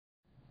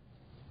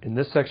In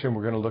this section,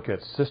 we're going to look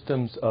at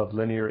systems of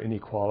linear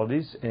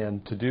inequalities,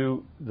 and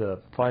to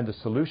find the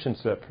solution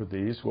set for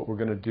these, what we're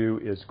going to do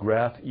is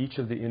graph each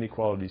of the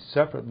inequalities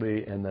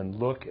separately and then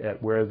look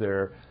at where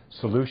their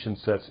solution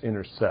sets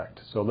intersect.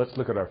 So let's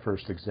look at our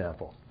first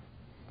example.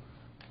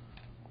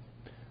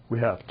 We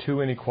have two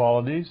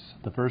inequalities.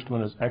 The first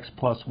one is x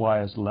plus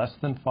y is less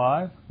than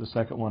 5. The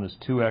second one is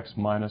 2x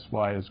minus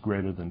y is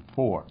greater than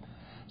 4.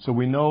 So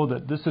we know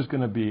that this is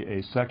going to be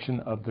a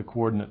section of the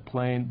coordinate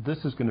plane.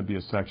 This is going to be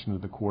a section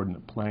of the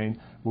coordinate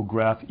plane. We'll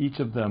graph each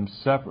of them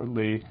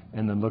separately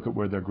and then look at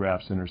where their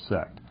graphs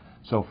intersect.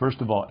 So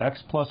first of all,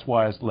 x plus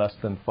y is less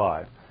than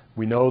 5.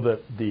 We know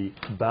that the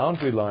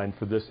boundary line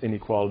for this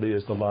inequality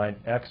is the line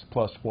x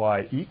plus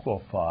y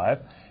equal 5.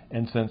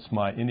 And since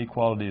my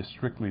inequality is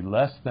strictly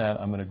less than,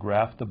 I'm going to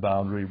graph the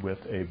boundary with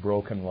a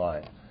broken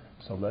line.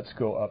 So let's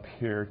go up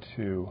here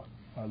to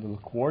our little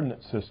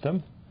coordinate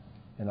system,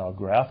 and I'll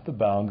graph the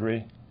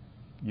boundary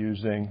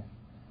using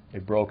a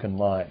broken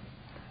line.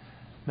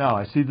 Now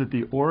I see that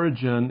the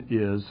origin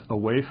is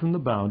away from the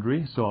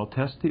boundary, so I'll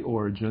test the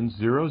origin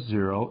 0,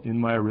 0 in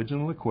my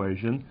original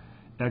equation.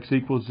 X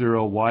equals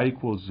 0, y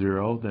equals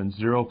 0, then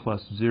 0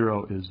 plus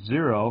 0 is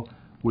 0,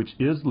 which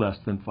is less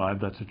than 5.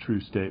 That's a true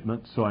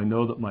statement. So I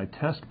know that my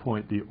test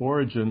point, the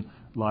origin,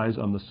 lies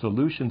on the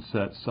solution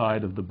set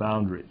side of the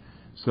boundary.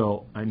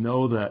 So I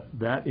know that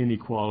that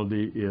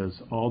inequality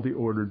is all the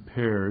ordered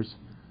pairs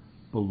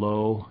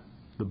below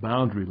the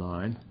boundary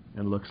line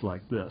and looks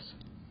like this.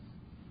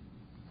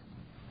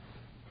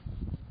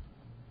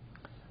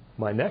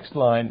 My next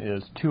line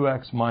is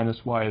 2x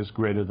minus y is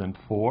greater than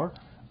 4.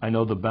 I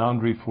know the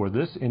boundary for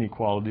this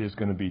inequality is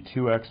going to be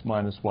 2x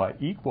minus y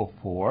equal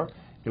 4.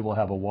 It will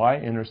have a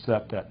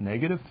y-intercept at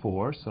negative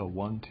 4, so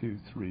 1, 2,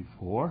 3,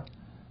 4.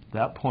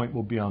 That point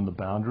will be on the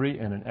boundary,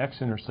 and an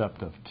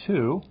x-intercept of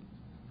 2.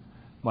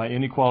 My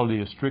inequality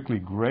is strictly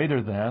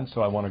greater than,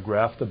 so I want to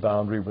graph the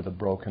boundary with a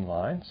broken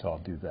line, so I'll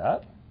do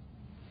that.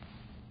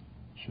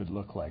 Should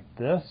look like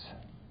this.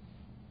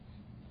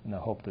 And I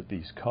hope that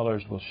these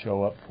colors will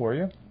show up for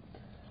you.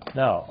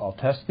 Now, I'll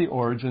test the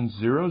origin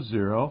 0,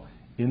 0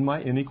 in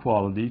my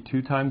inequality.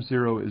 2 times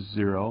 0 is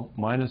 0,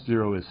 minus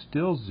 0 is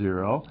still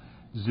 0.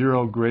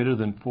 0 greater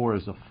than 4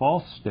 is a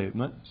false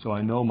statement, so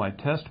I know my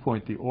test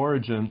point, the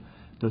origin,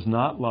 does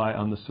not lie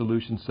on the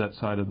solution set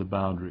side of the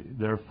boundary.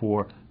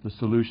 Therefore, the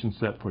solution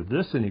set for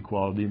this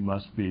inequality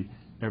must be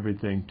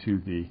everything to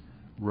the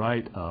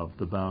right of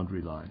the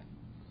boundary line.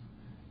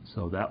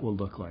 So that will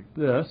look like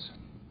this.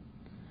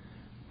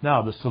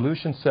 Now, the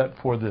solution set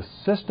for this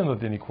system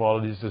of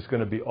inequalities is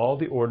going to be all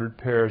the ordered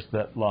pairs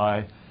that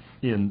lie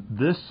in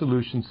this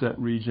solution set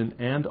region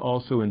and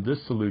also in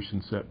this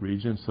solution set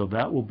region. So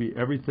that will be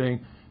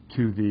everything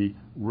to the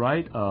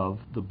right of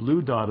the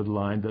blue dotted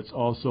line that's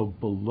also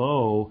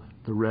below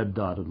the red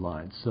dotted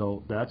line.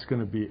 So that's going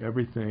to be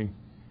everything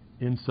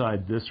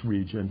inside this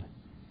region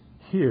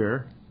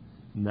here,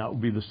 and that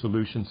will be the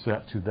solution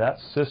set to that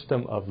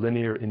system of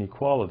linear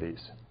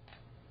inequalities.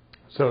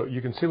 So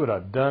you can see what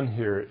I've done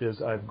here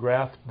is I've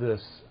graphed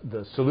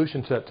the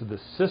solution set to the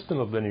system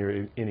of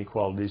linear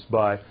inequalities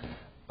by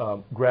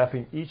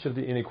graphing each of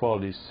the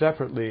inequalities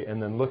separately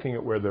and then looking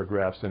at where their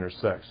graphs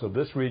intersect. So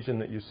this region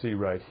that you see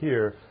right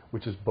here,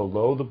 which is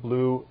below the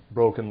blue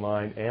broken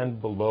line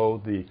and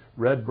below the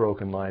red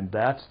broken line,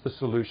 that's the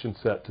solution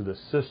set to the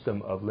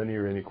system of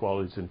linear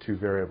inequalities in two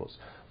variables.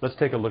 Let's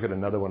take a look at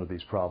another one of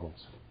these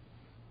problems.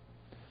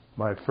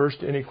 My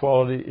first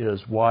inequality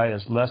is y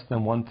is less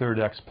than 1/3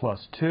 x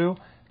plus 2.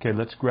 Okay,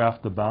 let's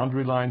graph the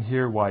boundary line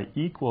here. Y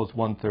equals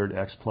 1/3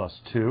 x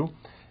plus 2.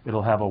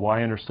 It'll have a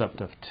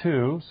y-intercept of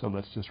 2, so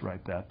let's just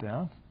write that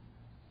down.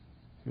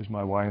 Here's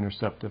my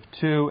y-intercept of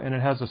 2, and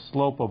it has a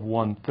slope of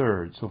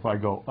 1/3. So if I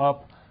go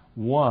up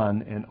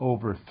 1 and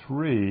over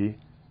 3,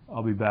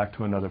 I'll be back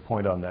to another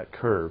point on that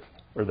curve,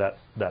 or that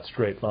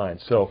straight line.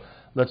 So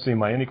let's see,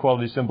 my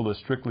inequality symbol is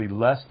strictly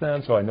less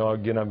than, so I know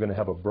again I'm going to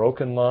have a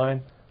broken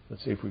line.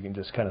 Let's see if we can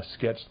just kind of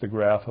sketch the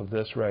graph of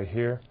this right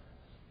here.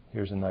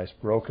 Here's a nice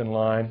broken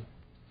line.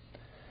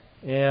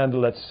 And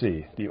let's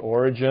see, the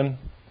origin,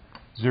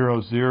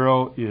 0,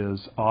 0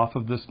 is off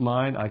of this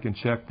line. I can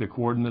check the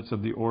coordinates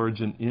of the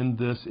origin in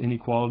this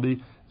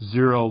inequality.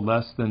 0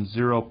 less than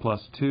 0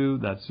 plus 2,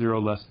 that's 0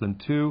 less than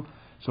 2.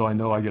 So I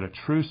know I get a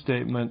true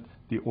statement.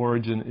 The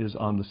origin is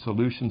on the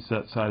solution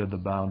set side of the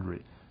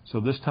boundary. So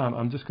this time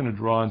I'm just going to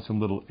draw in some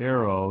little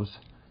arrows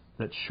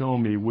that show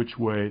me which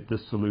way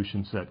this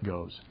solution set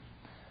goes.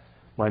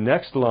 My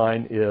next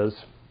line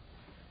is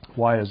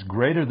y is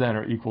greater than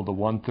or equal to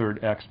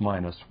 1/3 x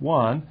minus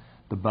 1.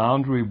 The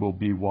boundary will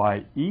be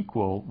y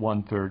equal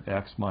 1/3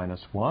 x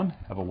minus 1,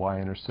 have a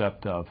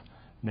y-intercept of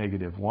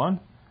negative 1.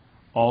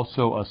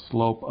 Also a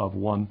slope of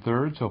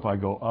 1/3, so if I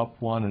go up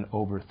 1 and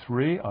over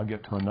 3, I'll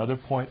get to another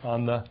point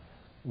on the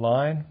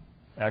line.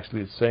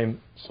 Actually, the same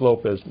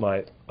slope as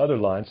my other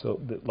line, so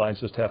the lines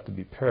just have to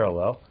be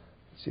parallel.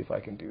 Let's see if I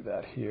can do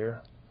that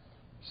here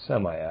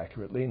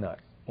semi-accurately.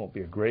 Won't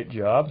be a great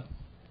job,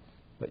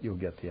 but you'll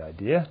get the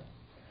idea.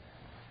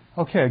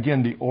 Okay,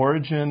 again, the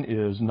origin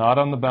is not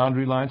on the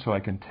boundary line, so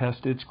I can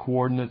test its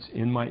coordinates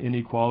in my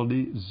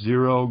inequality.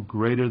 0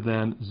 greater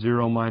than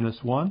 0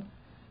 minus 1.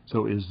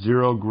 So is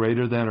 0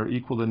 greater than or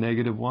equal to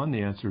negative 1?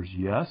 The answer is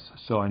yes.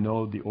 So I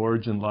know the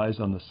origin lies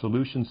on the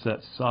solution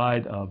set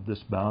side of this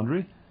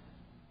boundary.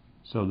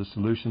 So the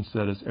solution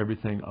set is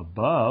everything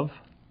above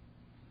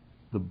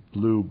the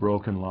blue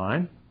broken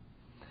line.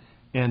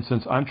 And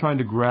since I'm trying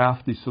to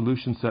graph the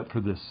solution set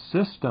for this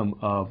system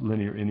of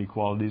linear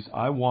inequalities,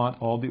 I want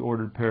all the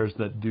ordered pairs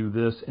that do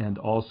this and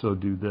also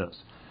do this.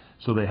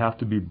 So they have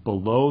to be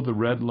below the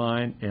red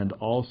line and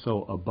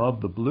also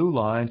above the blue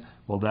line.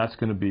 Well, that's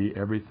going to be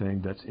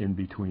everything that's in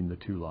between the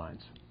two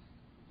lines.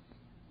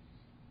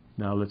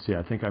 Now let's see,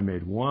 I think I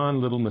made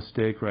one little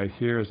mistake right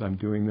here. As I'm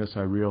doing this,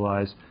 I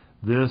realize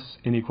this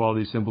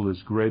inequality symbol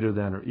is greater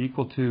than or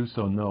equal to,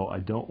 so no, I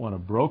don't want a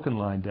broken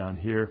line down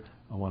here.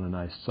 I want a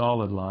nice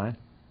solid line.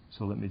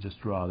 So let me just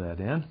draw that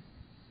in.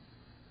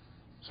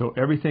 So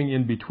everything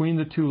in between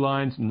the two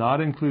lines, not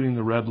including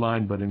the red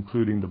line, but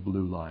including the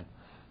blue line.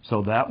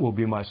 So that will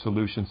be my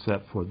solution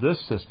set for this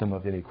system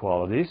of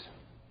inequalities.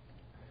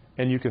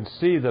 And you can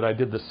see that I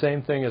did the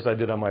same thing as I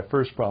did on my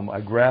first problem. I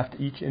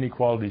graphed each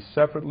inequality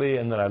separately,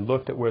 and then I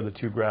looked at where the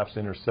two graphs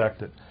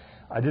intersected.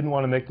 I didn't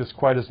want to make this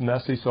quite as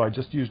messy, so I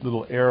just used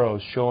little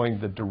arrows showing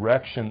the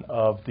direction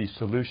of the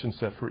solution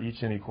set for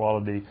each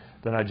inequality.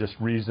 Then I just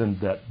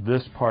reasoned that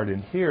this part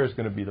in here is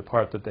going to be the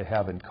part that they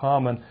have in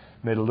common.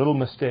 Made a little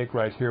mistake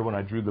right here when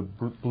I drew the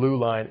blue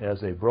line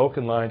as a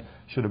broken line.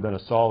 Should have been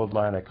a solid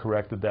line. I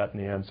corrected that in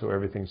the end, so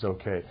everything's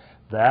okay.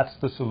 That's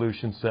the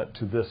solution set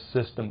to this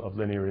system of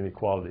linear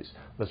inequalities.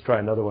 Let's try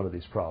another one of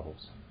these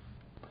problems.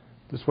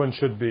 This one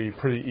should be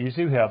pretty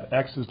easy. We have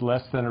x is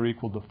less than or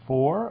equal to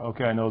 4.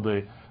 Okay, I know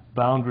the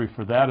boundary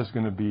for that is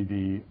going to be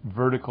the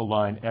vertical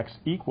line x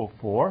equal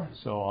 4.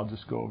 So I'll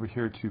just go over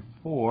here to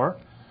 4,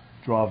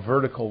 draw a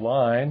vertical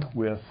line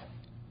with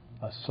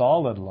a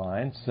solid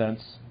line since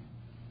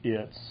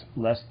it's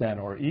less than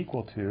or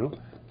equal to.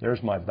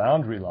 There's my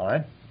boundary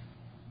line.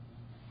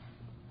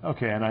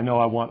 Okay, and I know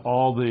I want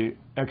all the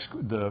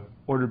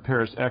ordered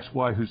pairs x,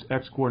 y whose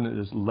x-coordinate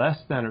is less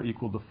than or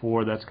equal to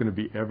 4. That's going to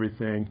be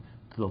everything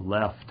to the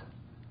left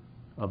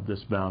of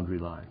this boundary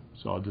line.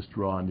 So I'll just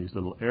draw on these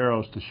little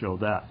arrows to show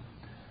that.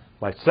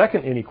 My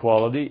second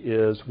inequality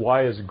is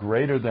y is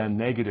greater than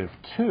negative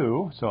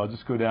 2. So I'll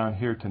just go down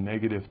here to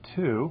negative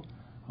 2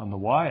 on the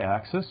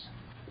y-axis.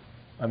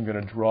 I'm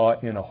going to draw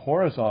in a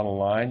horizontal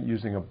line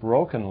using a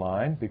broken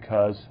line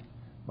because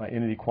my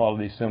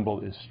inequality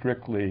symbol is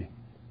strictly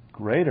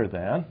greater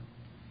than.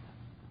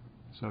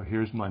 So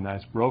here's my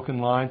nice broken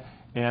line.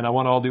 And I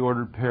want all the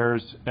ordered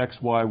pairs x,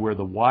 y where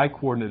the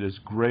y-coordinate is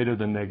greater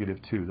than negative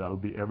 2. That'll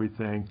be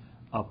everything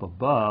up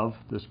above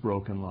this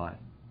broken line.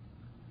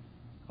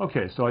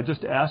 Okay, so I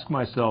just ask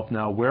myself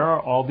now, where are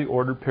all the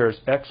ordered pairs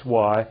x,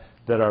 y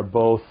that are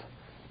both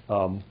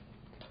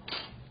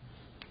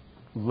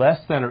less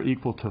than or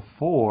equal to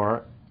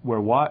 4,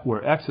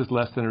 where x is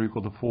less than or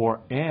equal to 4,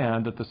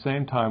 and at the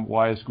same time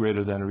y is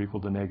greater than or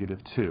equal to negative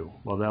 2?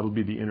 Well, that'll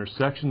be the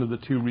intersection of the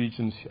two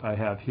regions I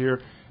have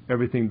here,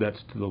 everything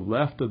that's to the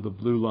left of the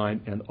blue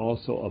line and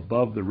also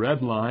above the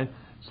red line.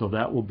 So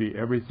that will be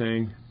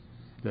everything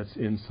that's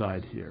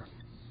inside here.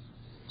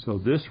 So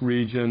this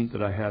region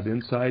that I have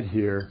inside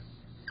here,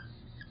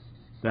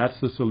 that's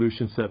the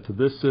solution set to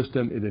this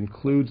system. It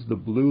includes the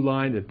blue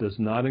line. It does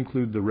not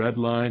include the red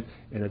line,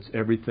 and it's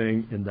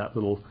everything in that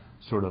little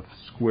sort of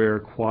square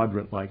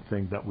quadrant-like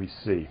thing that we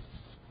see.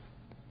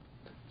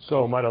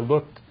 So it might have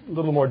looked a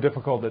little more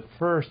difficult at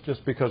first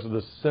just because of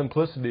the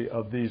simplicity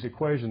of these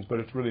equations,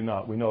 but it's really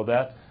not. We know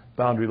that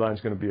boundary line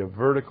is going to be a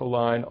vertical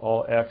line.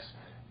 All x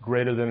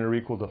greater than or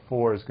equal to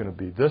 4 is going to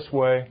be this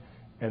way.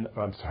 And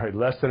I'm sorry,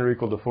 less than or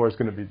equal to 4 is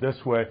going to be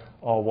this way.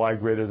 All y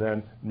greater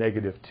than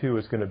negative 2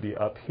 is going to be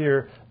up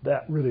here.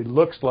 That really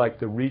looks like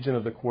the region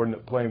of the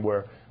coordinate plane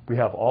where we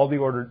have all the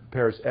ordered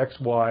pairs x,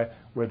 y,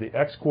 where the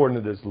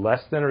x-coordinate is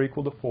less than or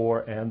equal to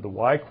 4 and the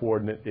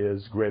y-coordinate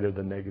is greater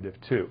than negative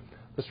 2.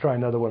 Let's try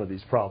another one of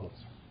these problems.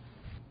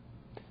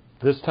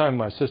 This time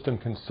my system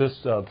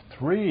consists of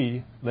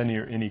 3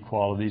 linear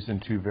inequalities in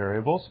 2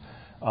 variables.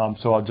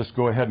 So I'll just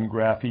go ahead and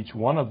graph each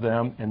one of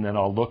them, and then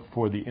I'll look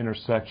for the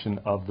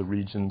intersection of the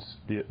regions,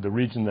 the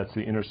region that's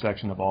the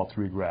intersection of all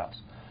 3 graphs.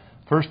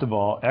 First of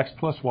all, x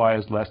plus y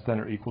is less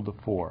than or equal to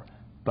 4.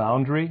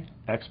 Boundary,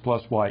 x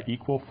plus y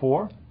equal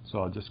 4. So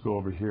I'll just go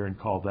over here and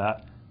call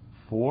that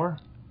 4.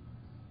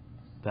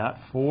 That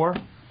 4.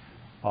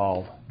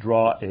 I'll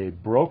draw a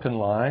broken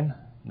line.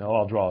 No,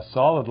 I'll draw a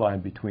solid line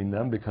between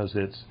them because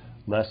it's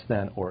less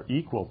than or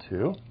equal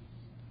to.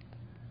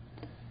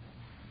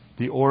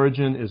 The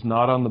origin is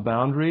not on the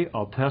boundary.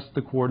 I'll test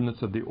the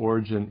coordinates of the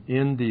origin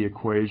in the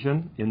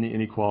equation, in the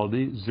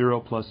inequality. 0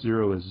 plus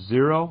 0 is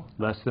 0,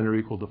 less than or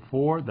equal to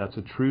 4. That's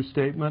a true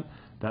statement.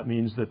 That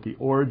means that the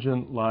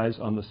origin lies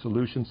on the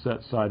solution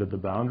set side of the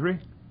boundary.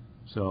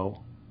 So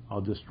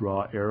I'll just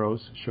draw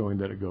arrows showing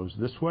that it goes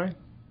this way.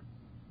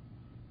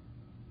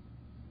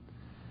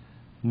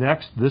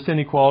 Next, this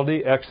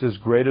inequality, x is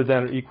greater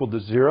than or equal to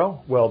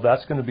 0. Well,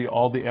 that's going to be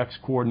all the x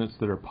coordinates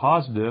that are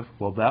positive.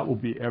 Well, that will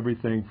be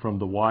everything from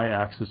the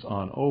y-axis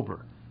on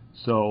over.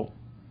 So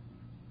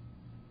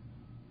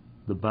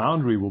the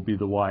boundary will be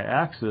the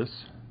y-axis,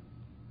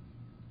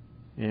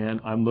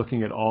 and I'm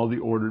looking at all the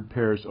ordered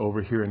pairs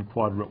over here in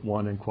quadrant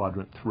 1 and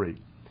quadrant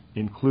 3,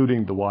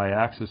 including the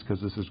y-axis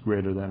because this is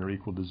greater than or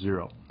equal to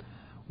 0.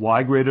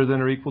 Y greater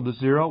than or equal to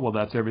 0, well,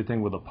 that's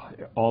everything with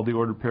all the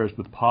ordered pairs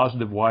with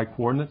positive y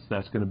coordinates.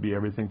 That's going to be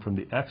everything from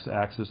the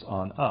x-axis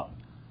on up.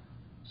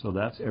 So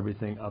that's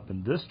everything up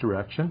in this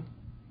direction.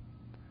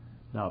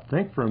 Now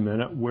think for a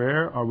minute,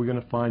 where are we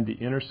going to find the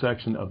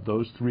intersection of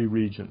those three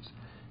regions?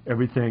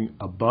 Everything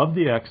above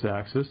the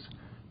x-axis,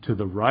 to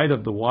the right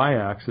of the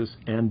y-axis,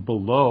 and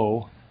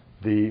below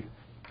the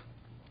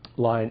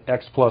line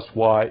x plus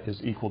y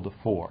is equal to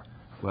 4.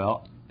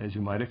 Well, as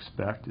you might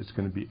expect, it's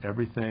going to be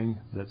everything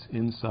that's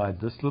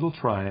inside this little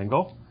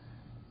triangle,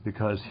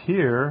 because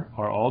here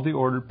are all the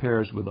ordered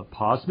pairs with a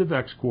positive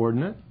x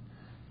coordinate,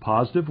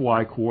 positive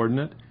y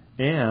coordinate,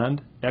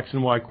 and x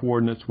and y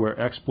coordinates where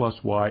x plus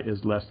y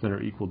is less than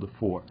or equal to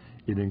 4.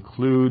 It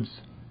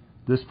includes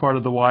this part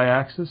of the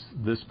y-axis,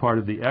 this part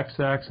of the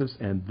x-axis,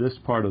 and this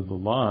part of the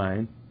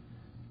line,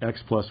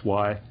 x plus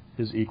y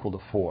is equal to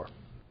 4.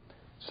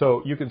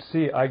 So you can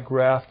see I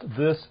graphed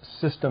this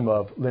system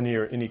of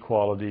linear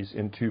inequalities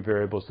in two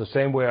variables the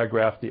same way I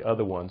graphed the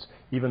other ones,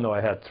 even though I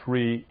had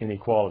three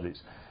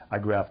inequalities. I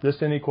graphed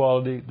this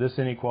inequality, this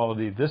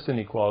inequality, this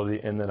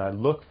inequality, and then I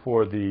look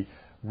for the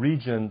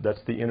region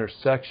that's the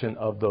intersection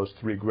of those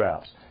three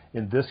graphs.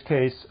 In this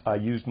case, I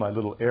used my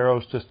little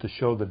arrows just to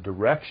show the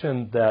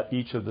direction that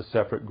each of the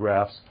separate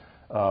graphs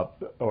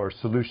or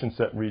solution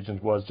set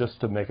regions was, just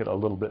to make it a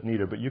little bit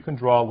neater. But you can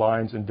draw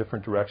lines in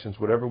different directions,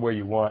 whatever way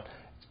you want,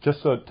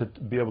 just so to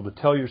be able to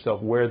tell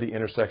yourself where the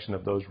intersection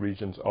of those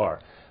regions are.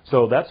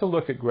 So that's a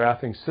look at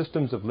graphing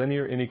systems of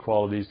linear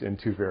inequalities in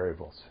two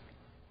variables.